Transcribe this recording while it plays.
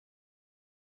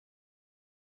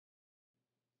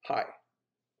Hi,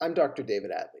 I'm Dr. David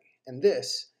Adley, and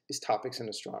this is Topics in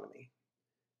Astronomy.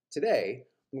 Today,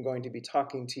 I'm going to be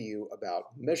talking to you about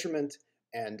measurement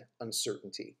and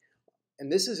uncertainty.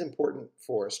 And this is important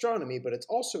for astronomy, but it's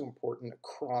also important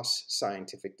across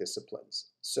scientific disciplines.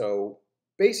 So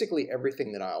basically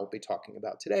everything that I'll be talking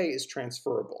about today is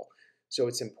transferable. So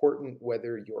it's important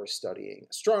whether you're studying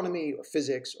astronomy or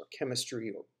physics or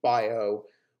chemistry or bio,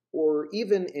 or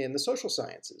even in the social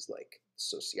sciences like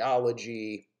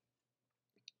sociology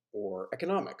or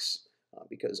economics,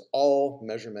 because all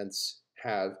measurements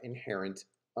have inherent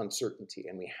uncertainty,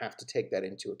 and we have to take that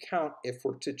into account if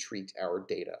we're to treat our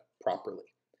data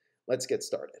properly. Let's get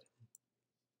started.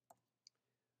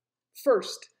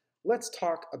 First, let's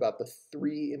talk about the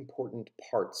three important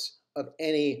parts of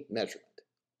any measurement.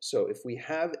 So if we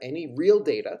have any real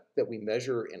data that we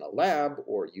measure in a lab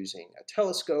or using a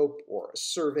telescope or a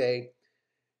survey,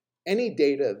 any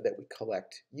data that we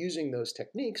collect using those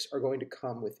techniques are going to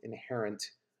come with inherent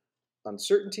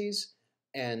uncertainties,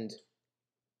 and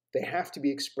they have to be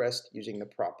expressed using the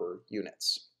proper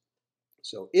units.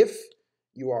 So if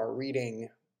you are reading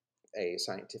a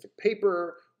scientific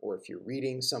paper, or if you're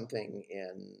reading something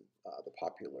in the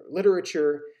popular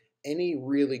literature, any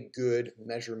really good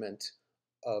measurement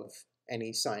of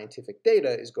any scientific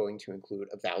data is going to include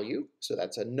a value. So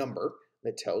that's a number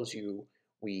that tells you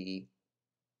we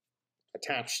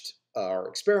attached our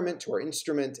experiment to our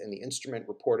instrument, and the instrument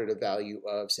reported a value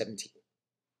of 17.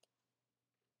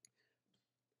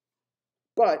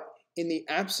 But in the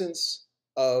absence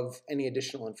of any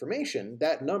additional information,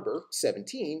 that number,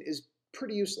 17, is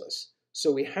pretty useless.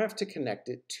 So we have to connect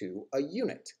it to a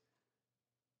unit.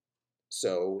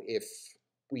 So if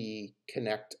we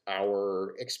connect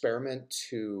our experiment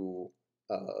to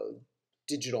a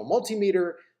digital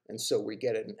multimeter, and so we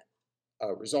get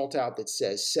a result out that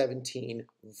says 17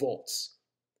 volts.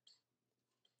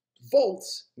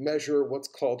 Volts measure what's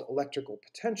called electrical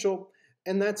potential,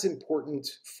 and that's important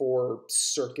for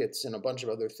circuits and a bunch of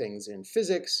other things in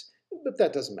physics, but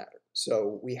that doesn't matter.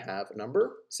 So we have a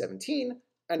number, 17,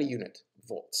 and a unit,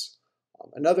 volts.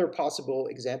 Another possible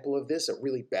example of this, a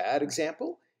really bad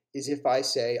example, is if I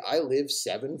say I live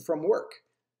 7 from work,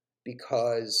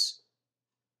 because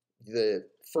the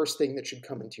first thing that should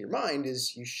come into your mind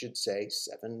is you should say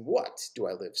 7 what? Do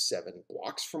I live 7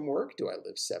 blocks from work? Do I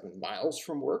live 7 miles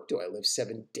from work? Do I live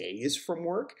 7 days from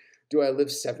work? Do I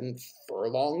live 7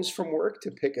 furlongs from work,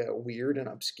 to pick a weird and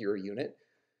obscure unit?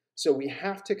 So we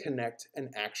have to connect an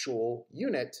actual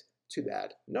unit to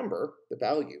that number, the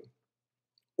value,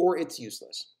 or it's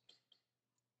useless.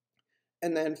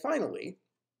 And then finally,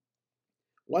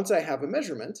 once I have a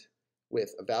measurement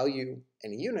with a value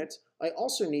and a unit, I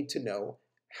also need to know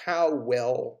how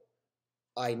well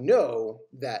I know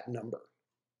that number.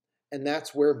 And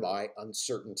that's where my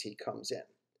uncertainty comes in.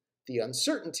 The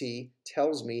uncertainty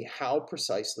tells me how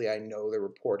precisely I know the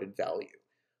reported value.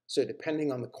 So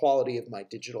depending on the quality of my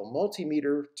digital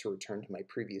multimeter, to return to my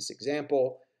previous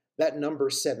example, that number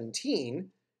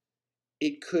 17,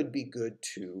 it could be good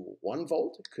to 1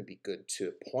 volt, it could be good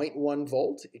to 0.1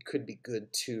 volt, it could be good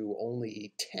to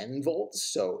only 10 volts,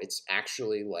 so it's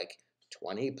actually like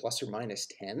 20 plus or minus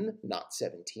 10, not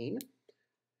 17.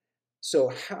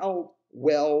 So how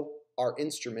well our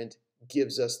instrument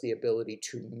gives us the ability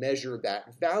to measure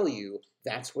that value,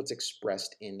 that's what's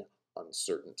expressed in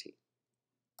uncertainty.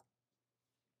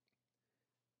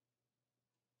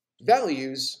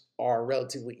 Values are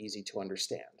relatively easy to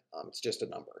understand. It's just a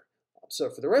number. So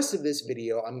for the rest of this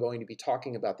video, I'm going to be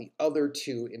talking about the other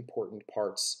two important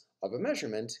parts of a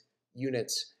measurement,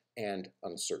 units and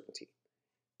uncertainty.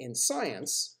 In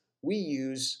science, we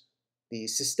use the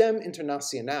Système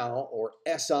International, or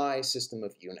SI, system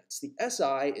of units. The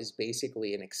SI is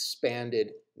basically an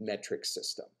expanded metric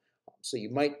system. So you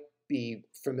might be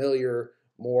familiar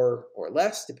more or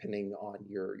less, depending on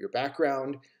your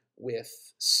background,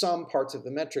 with some parts of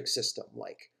the metric system,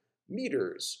 like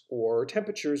meters or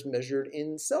temperatures measured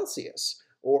in Celsius,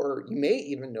 or you may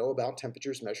even know about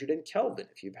temperatures measured in Kelvin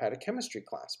if you've had a chemistry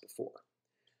class before.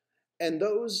 And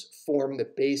those form the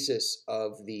basis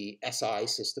of the SI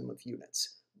system of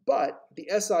units. But the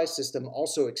SI system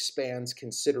also expands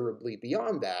considerably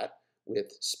beyond that,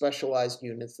 with specialized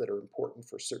units that are important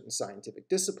for certain scientific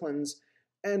disciplines,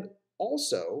 and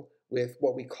also with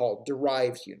what we call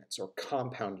derived units or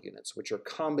compound units, which are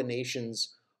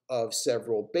combinations of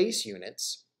several base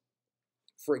units.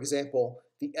 For example,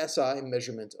 the SI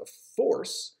measurement of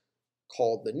force,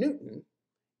 called the Newton,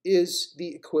 is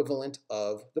the equivalent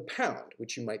of the pound,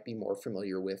 which you might be more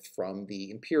familiar with from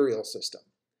the imperial system.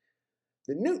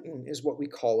 The Newton is what we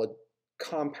call a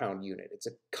compound unit. It's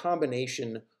a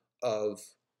combination of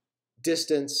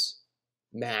distance,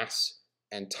 mass,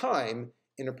 and time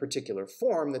in a particular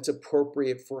form that's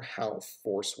appropriate for how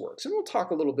force works. And we'll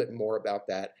talk a little bit more about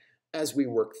that as we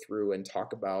work through and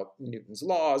talk about Newton's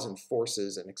laws and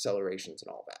forces and accelerations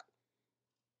and all that.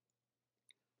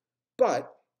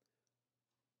 But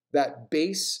that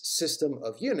base system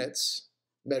of units,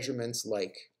 measurements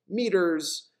like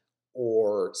meters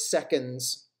or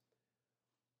seconds,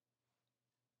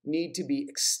 need to be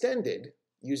extended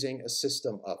using a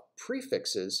system of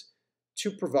prefixes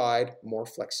to provide more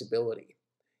flexibility.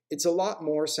 It's a lot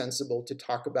more sensible to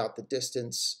talk about the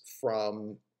distance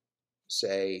from,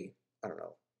 say, I don't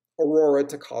know, Aurora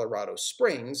to Colorado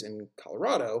Springs in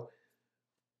Colorado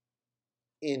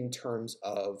in terms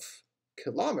of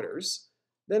kilometers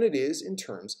than it is in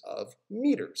terms of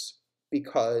meters,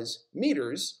 because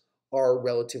meters are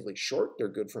relatively short. They're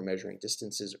good for measuring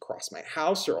distances across my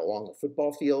house or along a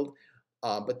football field,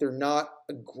 but they're not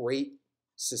a great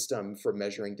system for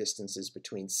measuring distances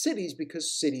between cities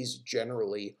because cities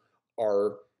generally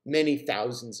are many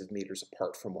thousands of meters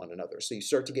apart from one another. So you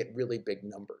start to get really big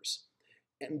numbers.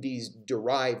 And these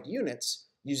derived units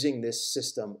using this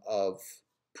system of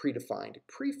predefined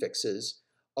prefixes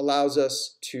allows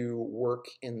us to work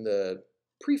in the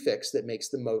prefix that makes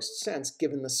the most sense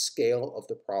given the scale of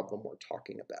the problem we're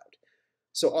talking about.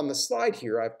 So on the slide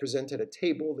here, I've presented a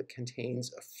table that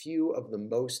contains a few of the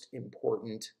most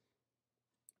important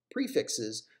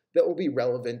prefixes that will be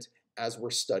relevant as we're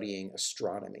studying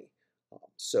astronomy.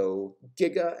 So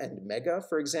giga and mega,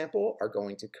 for example, are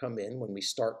going to come in when we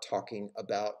start talking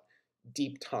about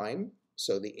deep time.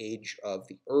 So the age of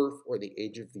the Earth or the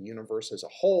age of the universe as a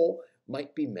whole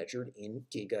might be measured in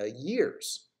giga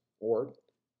years, or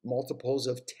multiples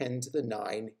of 10 to the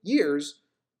 9 years.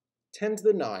 10 to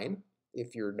the 9,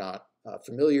 if you're not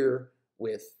familiar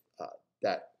with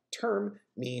that term,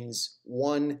 means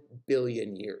 1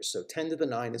 billion years. So 10 to the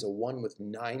 9 is a 1 with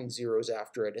 9 zeros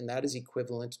after it, and that is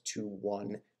equivalent to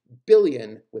 1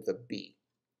 billion with a B.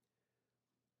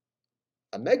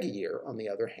 A megayear, on the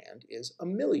other hand, is a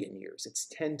million years. It's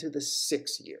 10 to the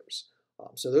 6 years.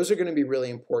 So those are going to be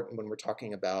really important when we're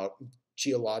talking about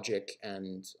geologic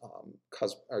and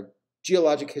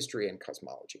geologic history and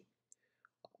cosmology.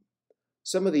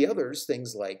 Some of the others,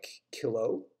 things like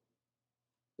kilo,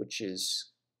 which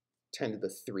is 10 to the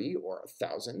 3 or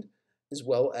 1,000, as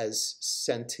well as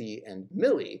centi and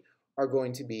milli, are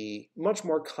going to be much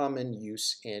more common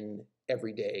use in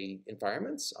everyday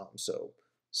environments. So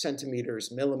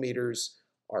centimeters, millimeters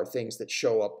are things that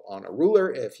show up on a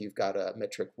ruler if you've got a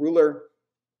metric ruler.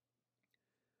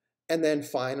 And then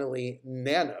finally,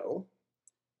 nano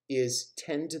is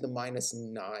 10 to the minus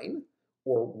 9,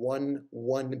 or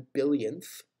 1/1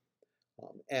 billionth.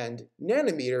 And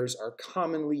nanometers are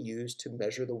commonly used to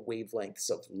measure the wavelengths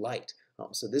of light.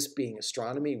 So this being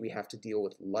astronomy, we have to deal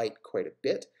with light quite a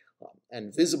bit.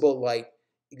 And visible light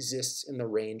exists in the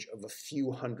range of a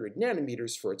few hundred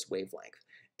nanometers for its wavelength.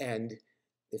 And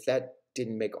if that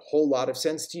didn't make a whole lot of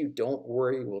sense to you, don't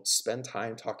worry. We'll spend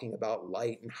time talking about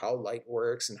light and how light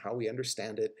works and how we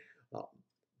understand it.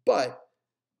 But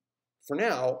for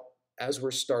now, as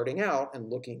we're starting out and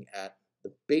looking at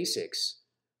the basics,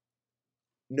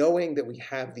 knowing that we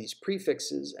have these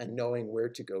prefixes and knowing where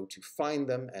to go to find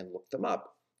them and look them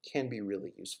up can be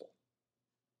really useful.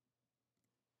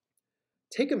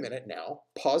 Take a minute now,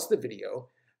 pause the video,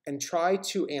 and try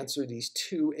to answer these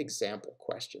two example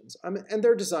questions. And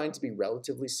they're designed to be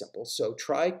relatively simple, so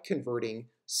try converting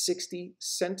 60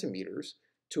 centimeters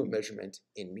to a measurement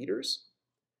in meters,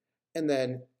 and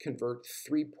then convert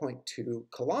 3.2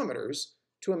 kilometers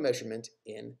to a measurement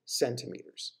in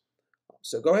centimeters.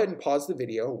 So go ahead and pause the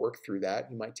video, work through that.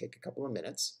 You might take a couple of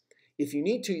minutes. If you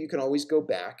need to, you can always go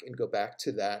back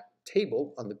to that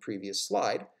table on the previous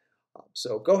slide.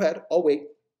 So go ahead, I'll wait.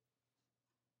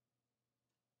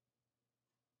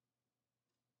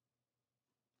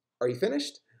 Are you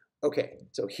finished? Okay,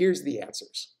 so here's the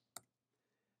answers.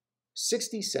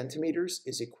 60 centimeters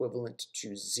is equivalent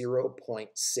to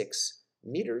 0.6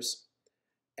 meters,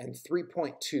 and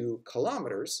 3.2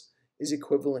 kilometers is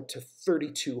equivalent to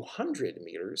 3,200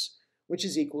 meters, which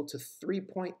is equal to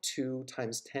 3.2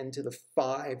 times 10 to the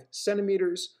 5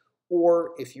 centimeters,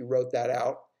 or if you wrote that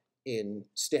out in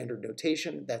standard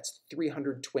notation, that's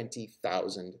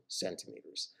 320,000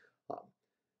 centimeters.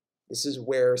 This is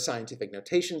where scientific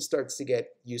notation starts to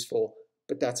get useful,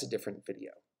 but that's a different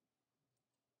video.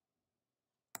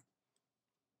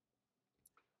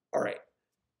 All right,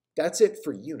 that's it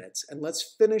for units, and let's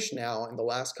finish now in the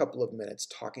last couple of minutes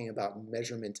talking about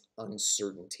measurement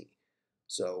uncertainty.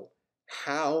 So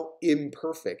how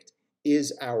imperfect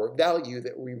is our value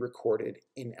that we recorded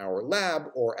in our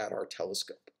lab or at our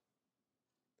telescope?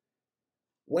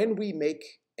 When we make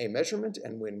a measurement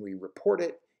and when we report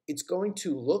it, it's going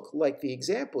to look like the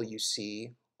example you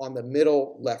see on the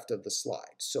middle left of the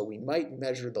slide. So we might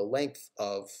measure the length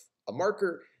of a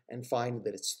marker and find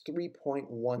that it's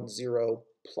 3.10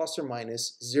 plus or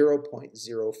minus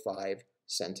 0.05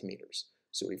 centimeters.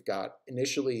 So we've got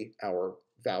initially our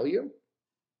value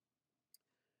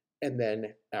and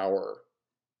then our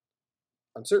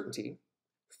uncertainty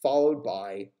followed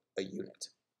by a unit.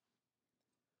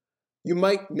 You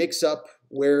might mix up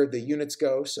where the units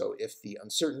go. So if the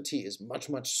uncertainty is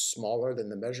much, much smaller than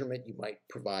the measurement, you might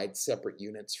provide separate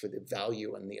units for the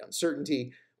value and the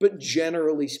uncertainty. But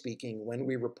generally speaking, when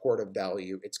we report a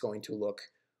value, it's going to look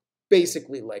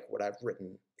basically like what I've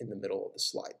written in the middle of the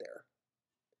slide there.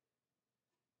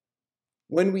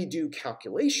 When we do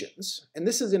calculations, and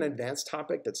this is an advanced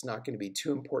topic that's not going to be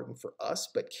too important for us,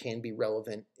 but can be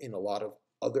relevant in a lot of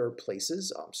other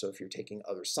places. So if you're taking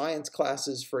other science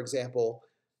classes, for example,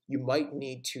 you might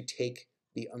need to take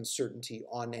the uncertainty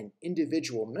on an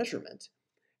individual measurement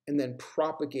and then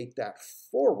propagate that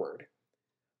forward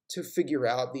to figure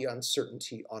out the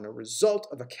uncertainty on a result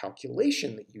of a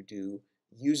calculation that you do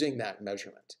using that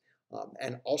measurement.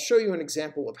 And I'll show you an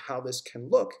example of how this can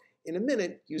look in a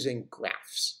minute using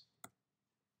graphs.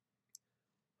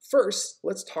 First,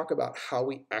 let's talk about how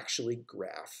we actually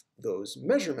graph those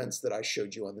measurements that I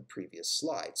showed you on the previous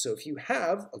slide. So if you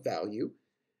have a value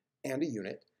and a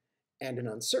unit and an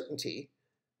uncertainty,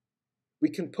 we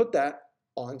can put that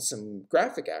on some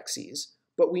graphic axes,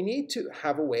 but we need to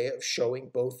have a way of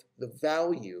showing both the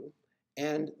value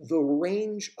and the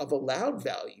range of allowed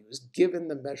values given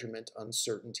the measurement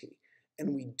uncertainty.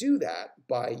 And we do that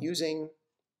by using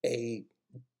a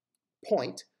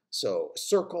point, so a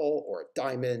circle or a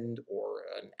diamond or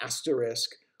an asterisk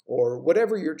or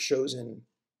whatever your chosen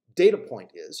data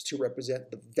point is to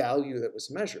represent the value that was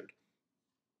measured.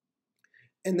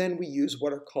 And then we use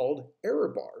what are called error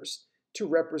bars to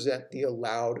represent the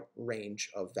allowed range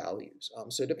of values.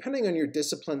 So depending on your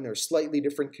discipline, there's slightly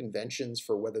different conventions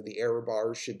for whether the error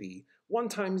bars should be 1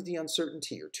 times the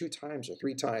uncertainty or 2 times or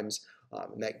 3 times.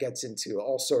 And that gets into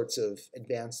all sorts of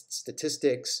advanced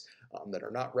statistics that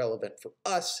are not relevant for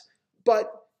us.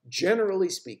 But generally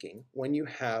speaking, when you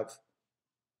have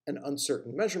an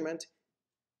uncertain measurement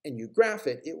and you graph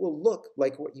it, it will look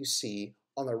like what you see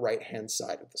on the right-hand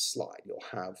side of the slide. You'll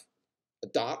have a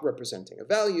dot representing a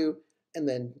value and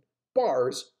then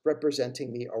bars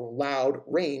representing the allowed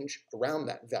range around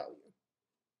that value.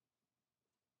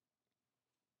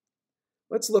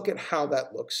 Let's look at how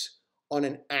that looks on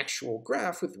an actual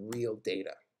graph with real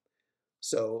data.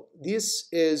 So this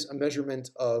is a measurement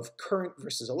of current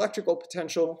versus electrical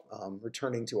potential,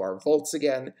 returning to our volts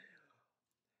again.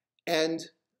 And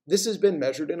this has been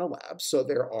measured in a lab. So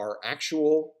there are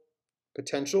actual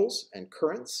potentials and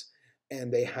currents,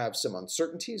 and they have some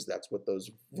uncertainties. That's what those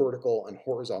vertical and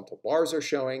horizontal bars are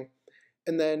showing.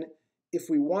 And then if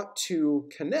we want to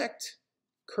connect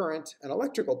current and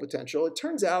electrical potential, it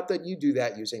turns out that you do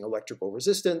that using electrical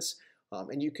resistance.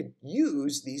 And you could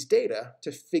use these data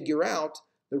to figure out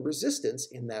the resistance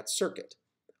in that circuit.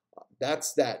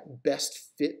 That's that best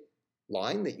fit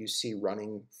line that you see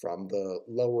running from the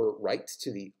lower right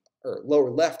to the, or lower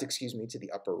left, excuse me, to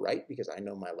the upper right, because I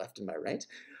know my left and my right.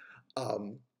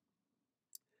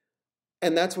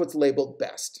 And that's what's labeled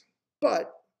best.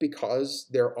 But because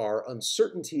there are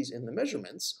uncertainties in the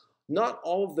measurements, not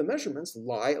all of the measurements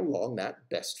lie along that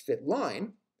best fit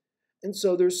line. And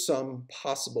so there's some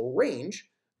possible range.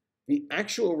 The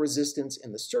actual resistance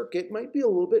in the circuit might be a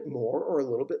little bit more or a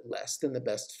little bit less than the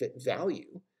best fit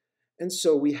value. And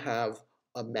so we have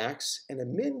a max and a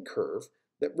min curve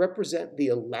that represent the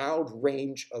allowed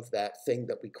range of that thing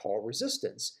that we call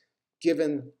resistance,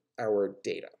 given our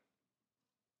data.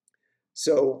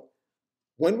 So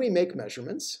when we make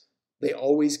measurements, they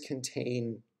always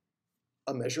contain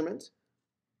a measurement,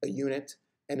 a unit,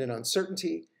 and an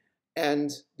uncertainty.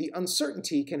 And the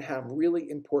uncertainty can have really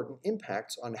important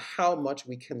impacts on how much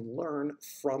we can learn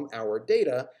from our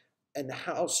data and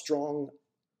how strong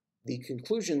the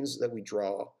conclusions that we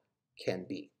draw can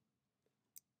be.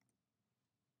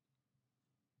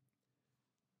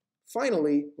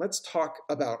 Finally, let's talk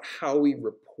about how we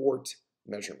report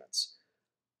measurements.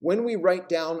 When we write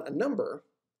down a number,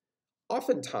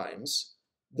 oftentimes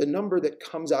the number that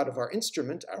comes out of our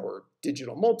instrument, our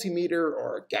digital multimeter or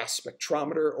our gas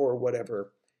spectrometer or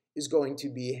whatever, is going to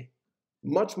be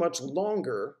much, much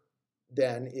longer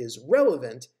than is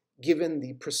relevant given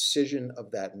the precision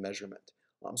of that measurement.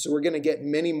 So we're going to get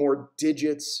many more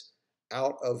digits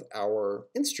out of our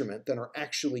instrument than are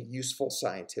actually useful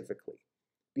scientifically,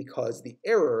 because the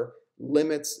error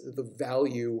limits the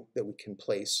value that we can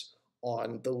place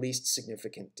on the least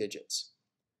significant digits.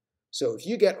 So if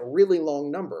you get a really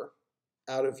long number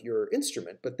out of your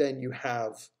instrument, but then you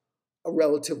have a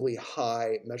relatively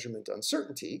high measurement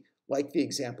uncertainty, like the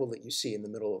example that you see in the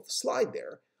middle of the slide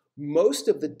there, most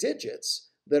of the digits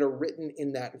that are written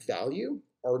in that value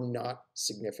are not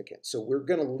significant. So we're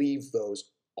going to leave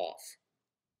those off.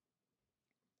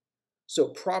 So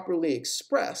properly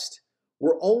expressed,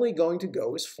 we're only going to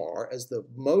go as far as the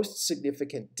most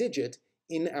significant digit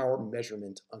in our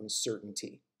measurement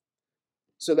uncertainty.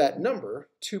 So that number,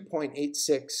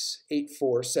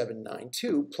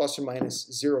 2.8684792 plus or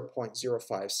minus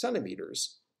 0.05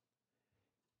 centimeters,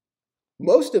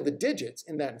 most of the digits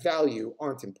in that value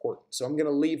aren't important. So I'm going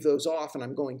to leave those off and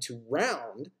I'm going to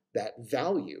round that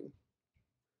value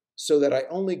so that I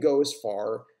only go as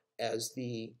far as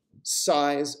the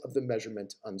size of the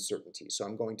measurement uncertainty. So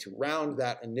I'm going to round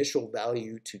that initial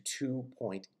value to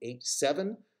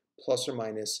 2.87 plus or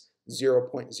minus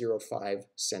 0.05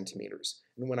 centimeters.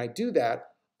 And when I do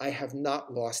that, I have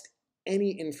not lost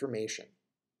any information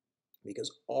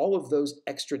because all of those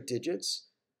extra digits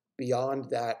beyond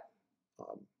that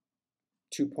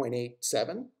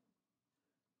 2.87,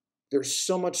 they're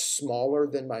so much smaller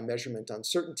than my measurement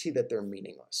uncertainty that they're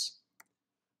meaningless.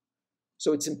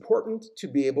 So it's important to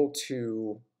be able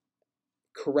to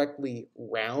correctly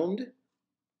round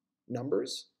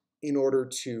numbers in order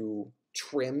to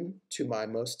trim to my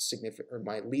most significant or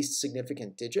my least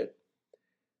significant digit.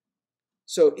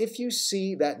 So if you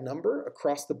see that number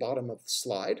across the bottom of the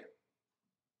slide,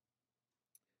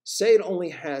 say it only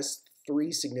has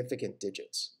 3 significant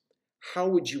digits. How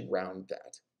would you round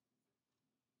that?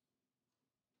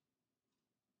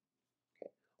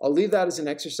 Okay. I'll leave that as an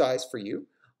exercise for you.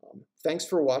 Thanks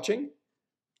for watching,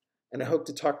 and I hope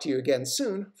to talk to you again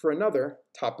soon for another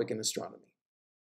topic in astronomy.